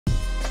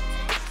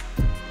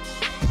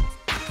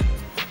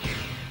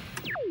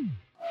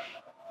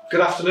Good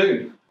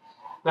afternoon.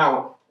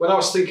 Now, when I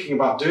was thinking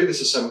about doing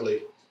this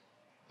assembly,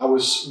 I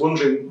was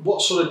wondering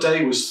what sort of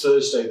day was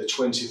Thursday the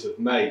 20th of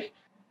May.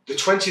 The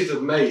 20th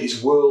of May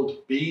is World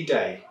Bee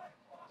Day.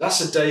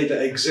 That's a day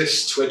that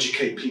exists to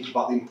educate people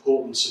about the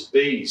importance of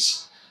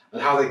bees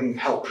and how they can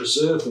help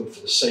preserve them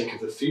for the sake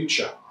of the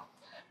future.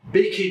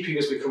 Beekeeping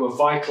has become a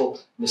vital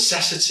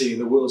necessity in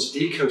the world's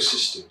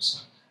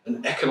ecosystems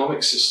and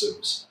economic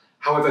systems.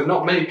 However,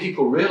 not many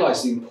people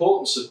realise the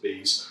importance of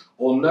bees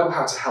or know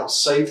how to help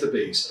save the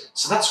bees.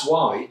 So that's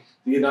why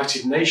the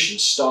United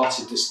Nations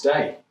started this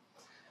day.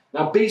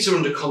 Now, bees are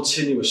under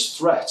continuous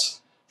threat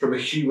from a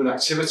human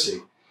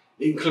activity.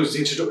 It includes the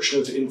introduction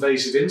of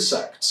invasive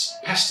insects,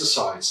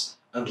 pesticides,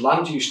 and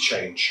land use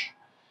change.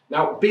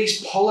 Now,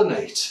 bees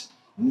pollinate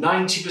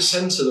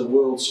 90% of the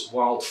world's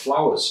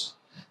wildflowers.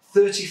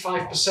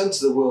 35% of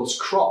the world's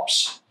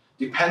crops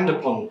depend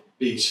upon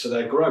bees for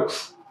their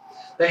growth.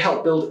 They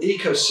help build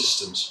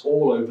ecosystems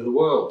all over the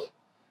world.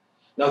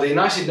 Now, the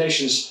United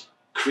Nations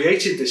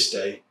created this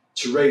day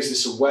to raise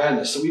this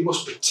awareness that we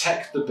must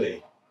protect the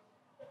bee.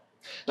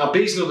 Now,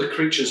 bees and other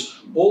creatures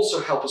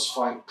also help us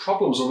fight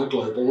problems on a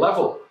global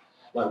level,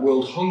 like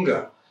world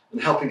hunger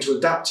and helping to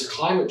adapt to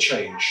climate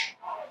change.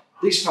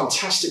 These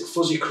fantastic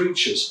fuzzy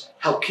creatures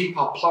help keep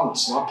our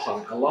plants and our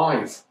planet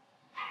alive.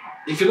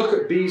 If you look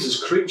at bees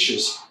as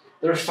creatures,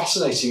 they're a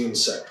fascinating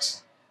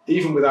insect,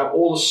 even without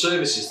all the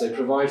services they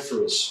provide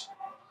for us.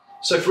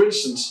 So, for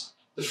instance,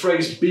 the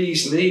phrase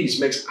bee's knees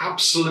makes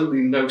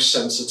absolutely no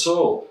sense at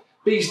all.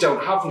 Bees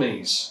don't have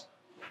knees.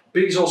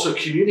 Bees also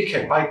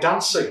communicate by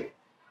dancing.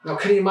 Now,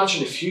 can you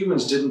imagine if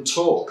humans didn't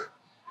talk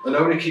and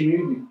only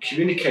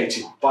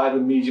communicated by the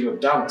medium of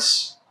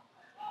dance?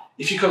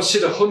 If you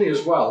consider honey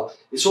as well,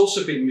 it's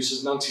also been used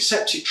as an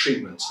antiseptic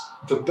treatment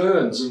for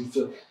burns and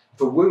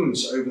for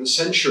wounds over the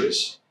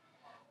centuries.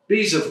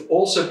 Bees have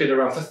also been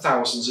around for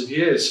thousands of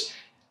years.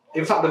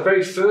 In fact, the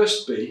very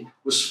first bee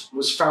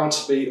was found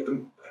to be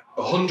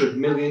 100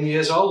 million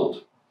years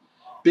old.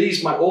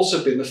 Bees might also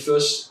have been the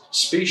first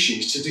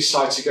species to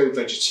decide to go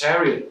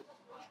vegetarian.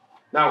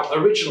 Now,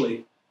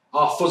 originally,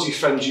 our fuzzy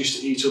friends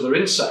used to eat other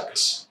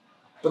insects,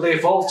 but they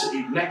evolved to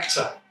eat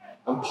nectar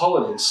and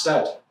pollen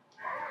instead.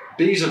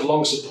 Bees have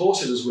long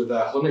supported us with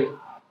their honey,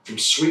 from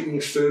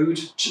sweetening food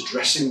to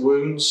dressing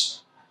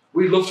wounds.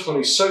 We loved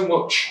honey so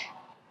much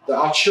that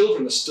our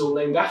children are still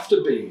named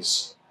after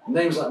bees.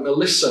 Names like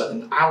Melissa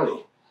and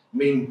Ali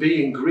mean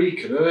bee in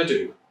Greek and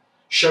Urdu,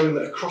 showing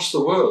that across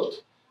the world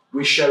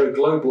we share a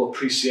global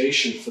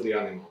appreciation for the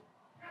animal.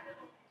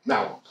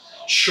 Now,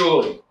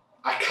 surely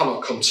I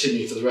cannot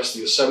continue for the rest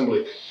of the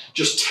assembly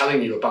just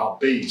telling you about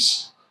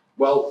bees.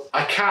 Well,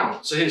 I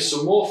can, so here's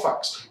some more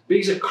facts.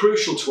 Bees are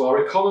crucial to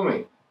our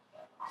economy.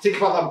 Think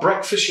about that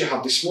breakfast you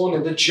had this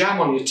morning, the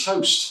jam on your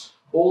toast,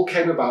 all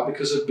came about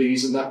because of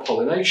bees and their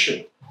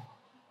pollination.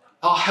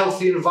 Our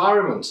healthy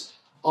environment,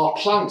 our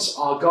plants,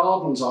 our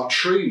gardens, our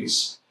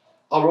trees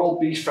are all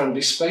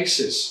bee-friendly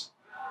spaces.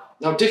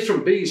 Now,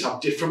 different bees have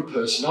different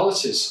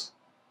personalities.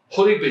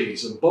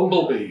 Honeybees and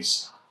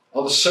bumblebees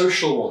are the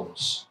social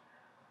ones.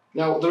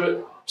 Now, there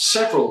are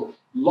several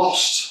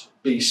lost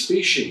bee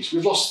species.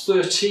 We've lost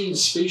 13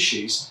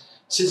 species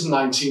since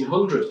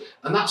 1900,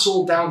 and that's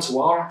all down to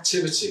our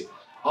activity,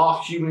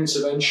 our human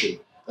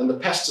intervention, and the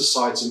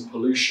pesticides and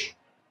pollution.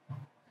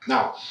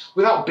 Now,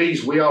 without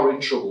bees, we are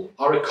in trouble.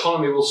 Our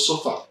economy will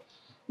suffer.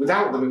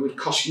 Without them, it would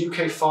cost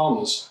UK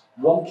farmers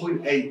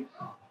 £1.8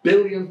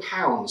 billion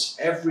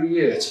every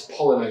year to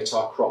pollinate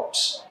our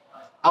crops.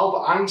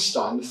 Albert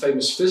Einstein, the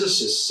famous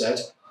physicist, said,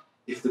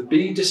 if the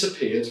bee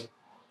disappeared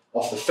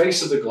off the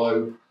face of the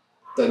globe,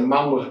 then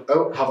man would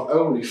have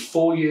only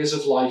 4 years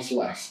of life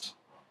left.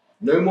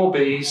 No more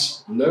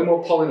bees, no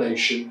more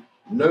pollination,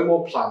 no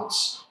more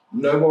plants,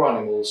 no more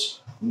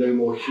animals, no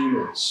more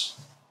humans.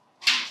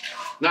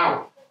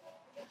 Now,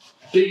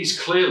 bees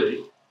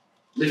clearly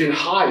live in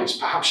hives.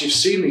 Perhaps you've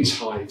seen these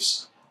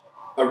hives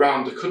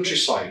around the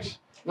countryside.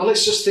 Now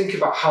let's just think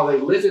about how they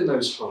live in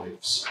those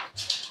hives.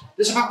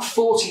 There's about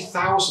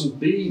 40,000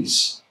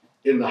 bees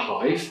in the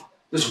hive.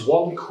 There's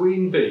one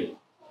queen bee.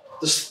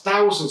 There's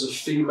thousands of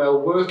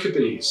female worker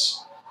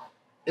bees.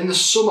 In the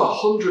summer,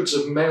 hundreds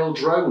of male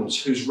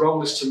drones whose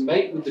role is to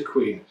mate with the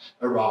queen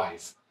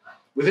arrive.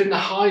 Within the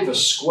hive are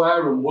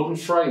square and wooden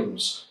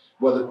frames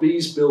where the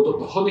bees build up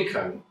the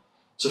honeycomb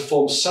to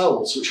form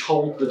cells which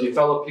hold the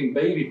developing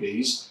baby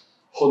bees'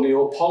 honey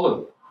or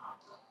pollen.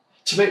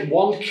 To make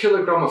 1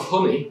 kilogram of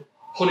honey,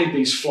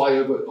 honeybees fly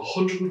over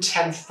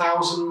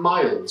 110,000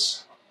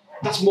 miles.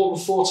 That's more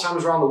than 4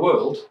 times around the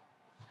world,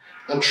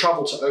 and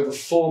travel to over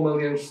 4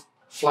 million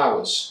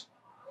flowers.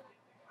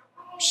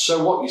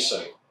 So what, you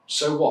say?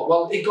 So what?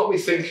 Well, it got me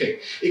thinking.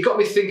 It got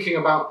me thinking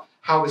about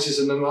how this is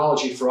an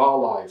analogy for our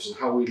lives and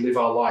how we live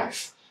our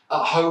life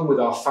at home with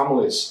our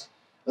families,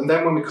 and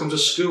then when we come to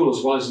school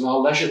as well as in our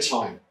leisure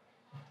time.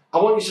 I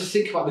want you to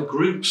think about the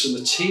groups and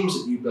the teams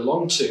that you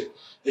belong to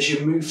as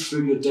you move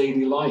through your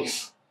daily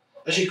life,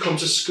 as you come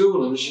to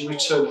school and as you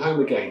return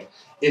home again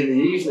in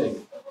the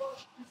evening.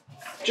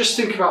 Just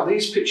think about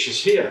these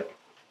pictures here.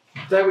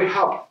 There we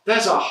have,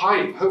 there's our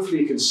hive,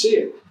 hopefully you can see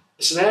it.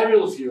 It's an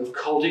aerial view of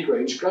Caldy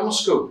Grange Grammar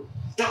School.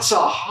 That's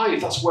our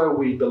hive, that's where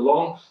we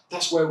belong,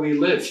 that's where we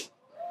live.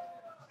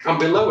 And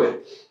below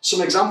it,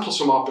 some examples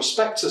from our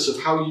prospectus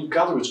of how you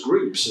gather as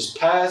groups, as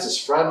pairs, as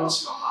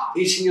friends,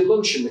 eating your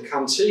lunch in the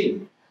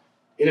canteen,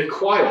 in a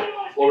choir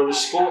or in a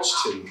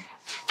sports team.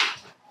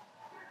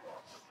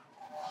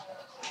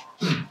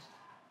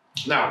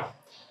 Now,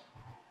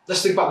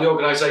 let's think about the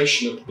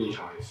organisation of the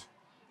beehive.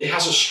 It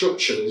has a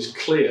structure that is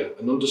clear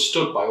and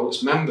understood by all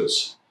its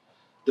members.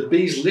 The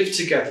bees live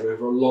together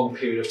over a long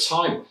period of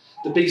time.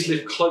 The bees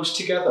live close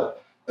together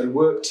and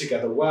work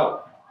together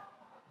well.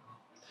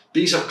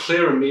 Bees have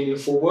clear and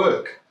meaningful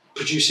work,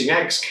 producing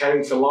eggs,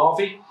 caring for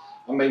larvae,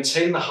 and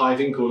maintain the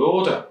hive in good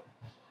order.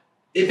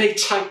 It may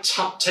take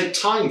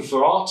time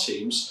for our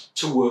teams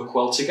to work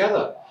well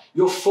together,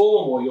 your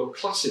form or your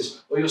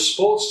classes or your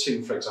sports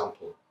team, for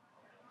example.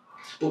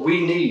 But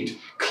we need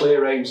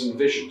clear aims and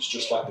visions,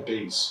 just like the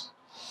bees.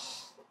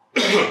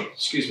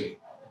 Excuse me.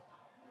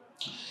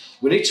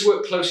 We need to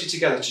work closely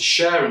together to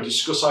share and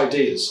discuss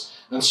ideas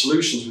and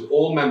solutions with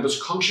all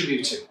members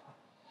contributing.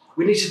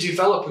 We need to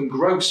develop and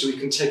grow so we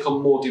can take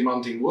on more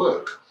demanding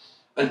work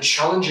and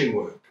challenging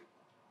work.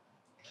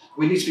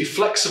 We need to be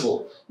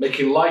flexible,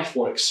 making life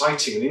more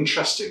exciting and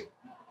interesting.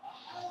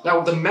 Now,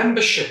 the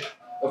membership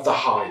of the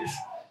hive.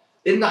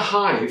 In the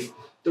hive,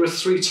 there are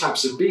 3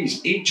 types of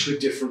bees, each with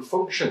different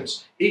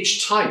functions.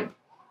 Each type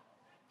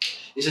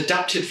is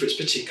adapted for its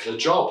particular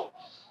job.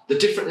 The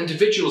different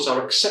individuals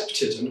are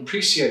accepted and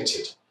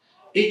appreciated.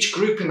 Each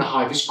group in the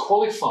hive is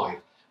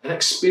qualified and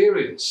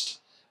experienced,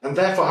 and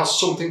therefore has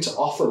something to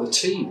offer the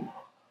team.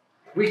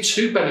 We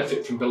too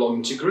benefit from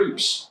belonging to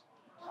groups.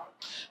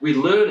 We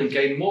learn and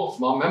gain more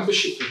from our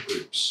membership of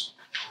groups.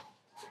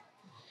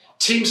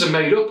 Teams are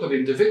made up of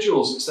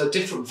individuals. It's their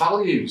different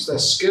values, their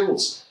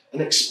skills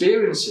and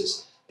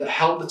experiences that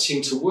help the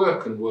team to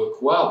work and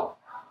work well.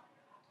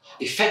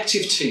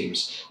 Effective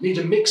teams need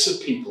a mix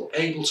of people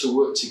able to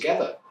work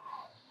together.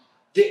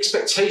 The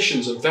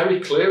expectations are very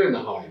clear in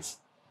the hive.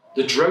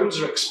 The drones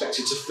are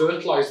expected to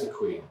fertilise the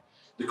queen.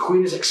 The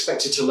queen is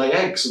expected to lay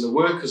eggs, and the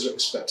workers are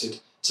expected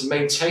to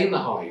maintain the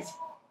hive.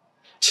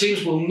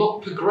 Teams will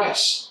not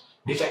progress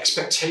if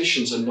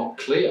expectations are not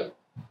clear.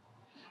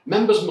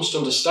 Members must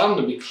understand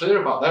and be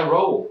clear about their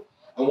role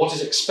and what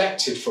is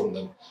expected from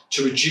them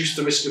to reduce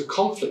the risk of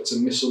conflict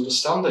and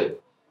misunderstanding.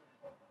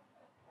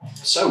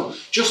 So,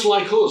 just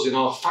like us in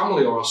our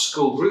family or our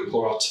school group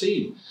or our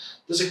team,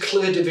 there's a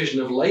clear division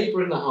of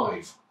labour in the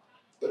hive,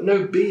 but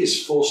no bee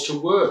is forced to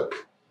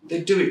work. They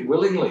do it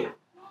willingly.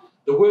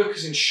 The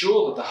workers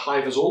ensure that the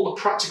hive has all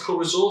the practical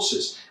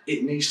resources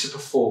it needs to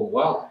perform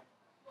well.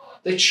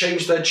 They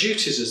change their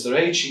duties as their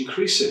age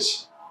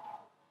increases.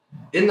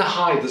 In the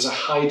hive, there's a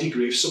high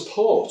degree of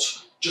support,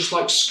 just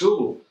like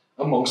school,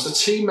 amongst the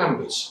team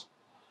members.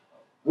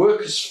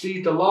 Workers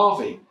feed the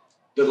larvae.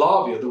 The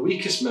larvae are the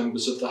weakest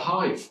members of the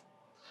hive.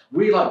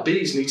 We, like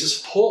bees, need to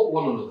support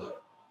one another,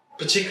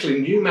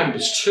 particularly new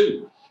members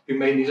too, who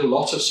may need a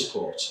lot of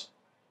support.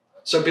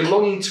 So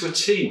belonging to a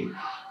team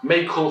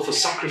may call for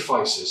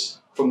sacrifices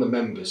from the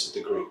members of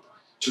the group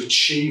to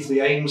achieve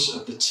the aims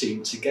of the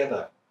team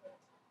together.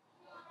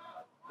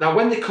 Now,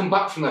 when they come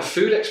back from their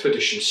food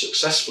expeditions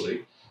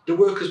successfully, the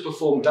workers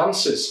perform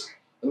dances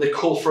and they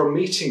call for a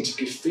meeting to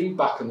give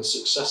feedback on the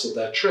success of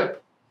their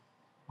trip.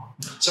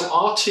 So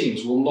our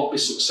teams will not be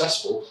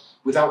successful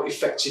without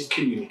effective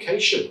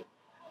communication.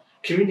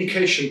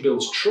 Communication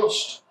builds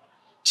trust.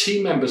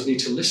 Team members need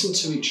to listen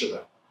to each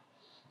other.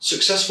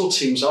 Successful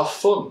teams are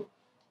fun.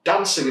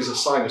 Dancing is a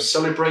sign of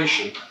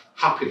celebration,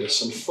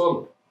 happiness and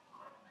fun.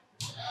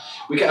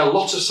 We get a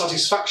lot of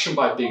satisfaction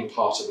by being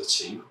part of the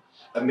team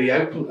and may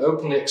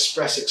openly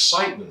express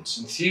excitement,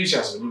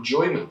 enthusiasm and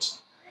enjoyment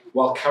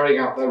while carrying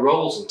out their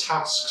roles and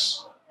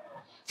tasks.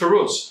 For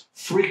us,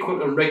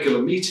 frequent and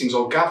regular meetings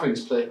or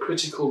gatherings play a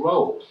critical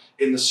role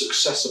in the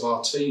success of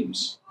our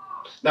teams.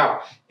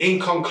 Now, in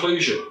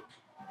conclusion,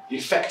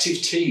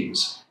 effective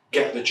teams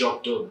get the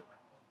job done.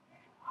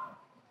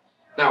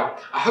 Now,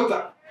 I hope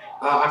that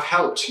I've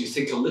helped you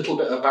think a little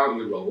bit about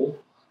your role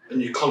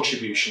and your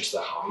contribution to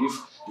the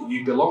hive that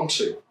you belong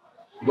to,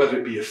 whether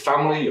it be your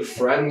family, your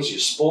friends, your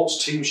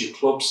sports teams, your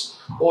clubs,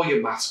 or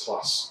your maths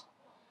class.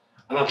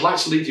 And I'd like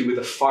to leave you with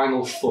a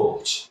final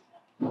thought.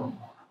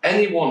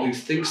 Anyone who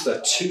thinks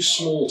they're too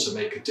small to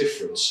make a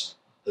difference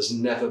has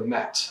never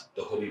met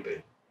the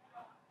honeybee.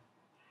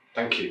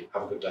 Thank you.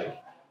 Have a good day.